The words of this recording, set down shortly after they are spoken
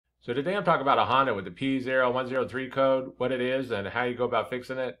So today I'm talking about a Honda with the P0103 code, what it is, and how you go about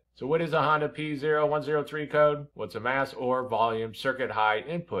fixing it. So what is a Honda P0103 code? Well, it's a mass or volume circuit high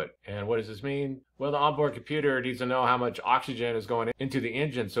input. And what does this mean? Well, the onboard computer needs to know how much oxygen is going into the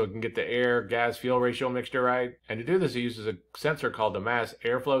engine so it can get the air gas fuel ratio mixture right. And to do this, it uses a sensor called the mass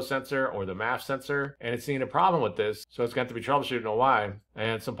airflow sensor, or the MAF sensor. And it's seeing a problem with this, so it's got to be troubleshooting on why.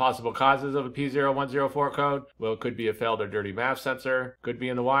 And some possible causes of a P0104 code, well, it could be a failed or dirty MAF sensor, could be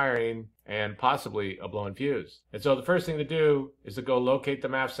in the wiring, and possibly a blown fuse. And so the first thing to do is to go locate the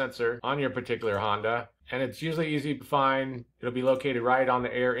MAF sensor on your particular Honda. And it's usually easy to find. It'll be located right on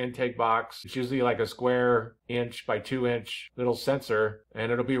the air intake box. It's usually like a square inch by 2 inch little sensor,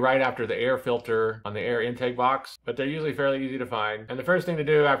 and it'll be right after the air filter on the air intake box, but they're usually fairly easy to find. And the first thing to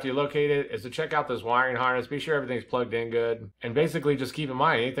do after you locate it is to check out this wiring harness, be sure everything's plugged in good, and basically just keep in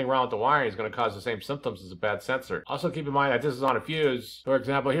mind anything wrong with the wiring is going to cause the same symptoms as a bad sensor. Also keep in mind that this is on a fuse. For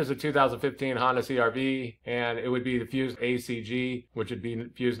example, here's a 2015 Honda CR-V, and it would be the fuse ACG, which would be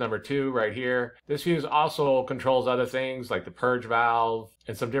fuse number 2 right here. This fuse also controls other things like the purge valve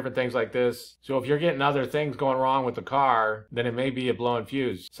and some different things like this. So if you're getting other things going wrong with the car, then it may be a blown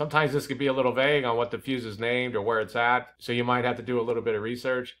fuse. Sometimes this could be a little vague on what the fuse is named or where it's at, so you might have to do a little bit of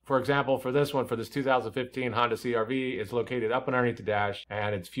research. For example, for this one, for this 2015 Honda CR-V, it's located up underneath the dash,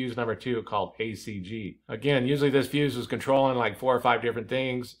 and it's fuse number 2 called ACG. Again, usually this fuse is controlling like 4 or 5 different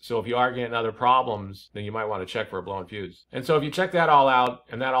things, so if you are getting other problems, then you might want to check for a blown fuse. And so if you check that all out,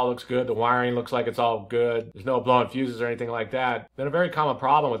 and that all looks good, the wiring looks like it's all good, there's no blown fuses or anything like that, then a very common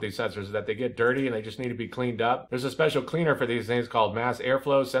problem with these sensors is that they get dirty and they just need to be cleaned up. There's a special cleaner for these things called mass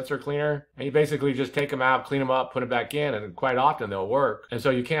airflow sensor cleaner, and you basically just take them out, clean them up, put them back in, and quite often they'll work. And so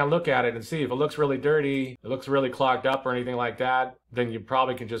you can't look at it and see if it looks really dirty, it looks really clogged up or anything like that, then you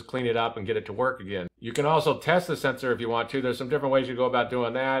probably can just clean it up and get it to work again. You can also test the sensor if you want to. There's some different ways you go about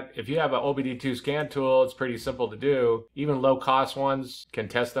doing that. If you have an OBD2 scan tool, it's pretty simple to do. Even low-cost ones can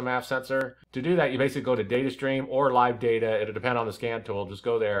test the MAF sensor. To do that, you basically go to DataStream or Live Data. It'll depend on the scan tool. Just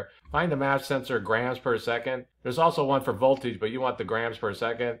go there. Find the MAF sensor grams per second. There's also one for voltage, but you want the grams per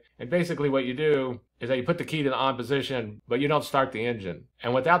second. And basically what you do is that you put the key to the on position, but you don't start the engine.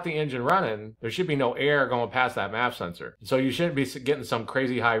 And without the engine running, there should be no air going past that MAF sensor. So you shouldn't be getting some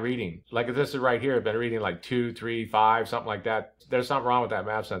crazy high reading. Like if this is right here, it's been reading like 2, 3, 5, something like that. There's something wrong with that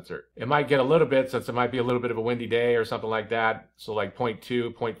MAF sensor. It might get a little bit since it might be a little bit of a windy day or something like that. So like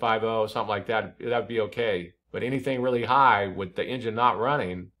 0.2, 0.50, something like that, that would be okay. But anything really high with the engine not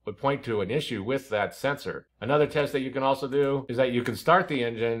running would point to an issue with that sensor. Another test that you can also do is that you can start the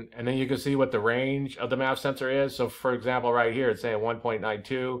engine and then you can see what the range of the MAF sensor is. So for example, right here, it's saying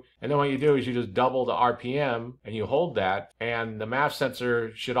 1.92. And then what you do is you just double the RPM and you hold that, and the MAF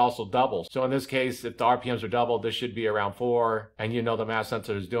sensor should also double. So in this case, if the RPMs are doubled, this should be around 4, and you know the MAF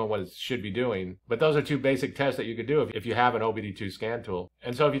sensor is doing what it should be doing. But those are 2 basic tests that you could do if you have an OBD2 scan tool.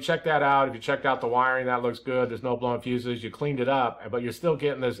 And so if you check that out, if you checked out the wiring, that looks good, there's no blown fuses, you cleaned it up, but you're still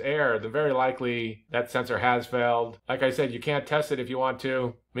getting this air, then very likely that sensor has failed. Like I said, you can't test it if you want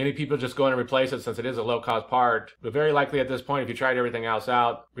to. Many people just go in and replace it since it is a low-cost part. But very likely at this point, if you tried everything else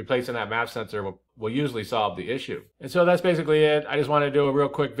out, replacing that MAF sensor will usually solve the issue. And so that's basically it. I just wanted to do a real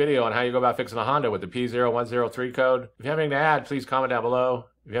quick video on how you go about fixing a Honda with the P0103 code. If you have anything to add, please comment down below.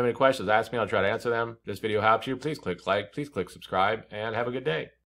 If you have any questions, ask me. I'll try to answer them. If this video helps you, please click like, please click subscribe, and have a good day.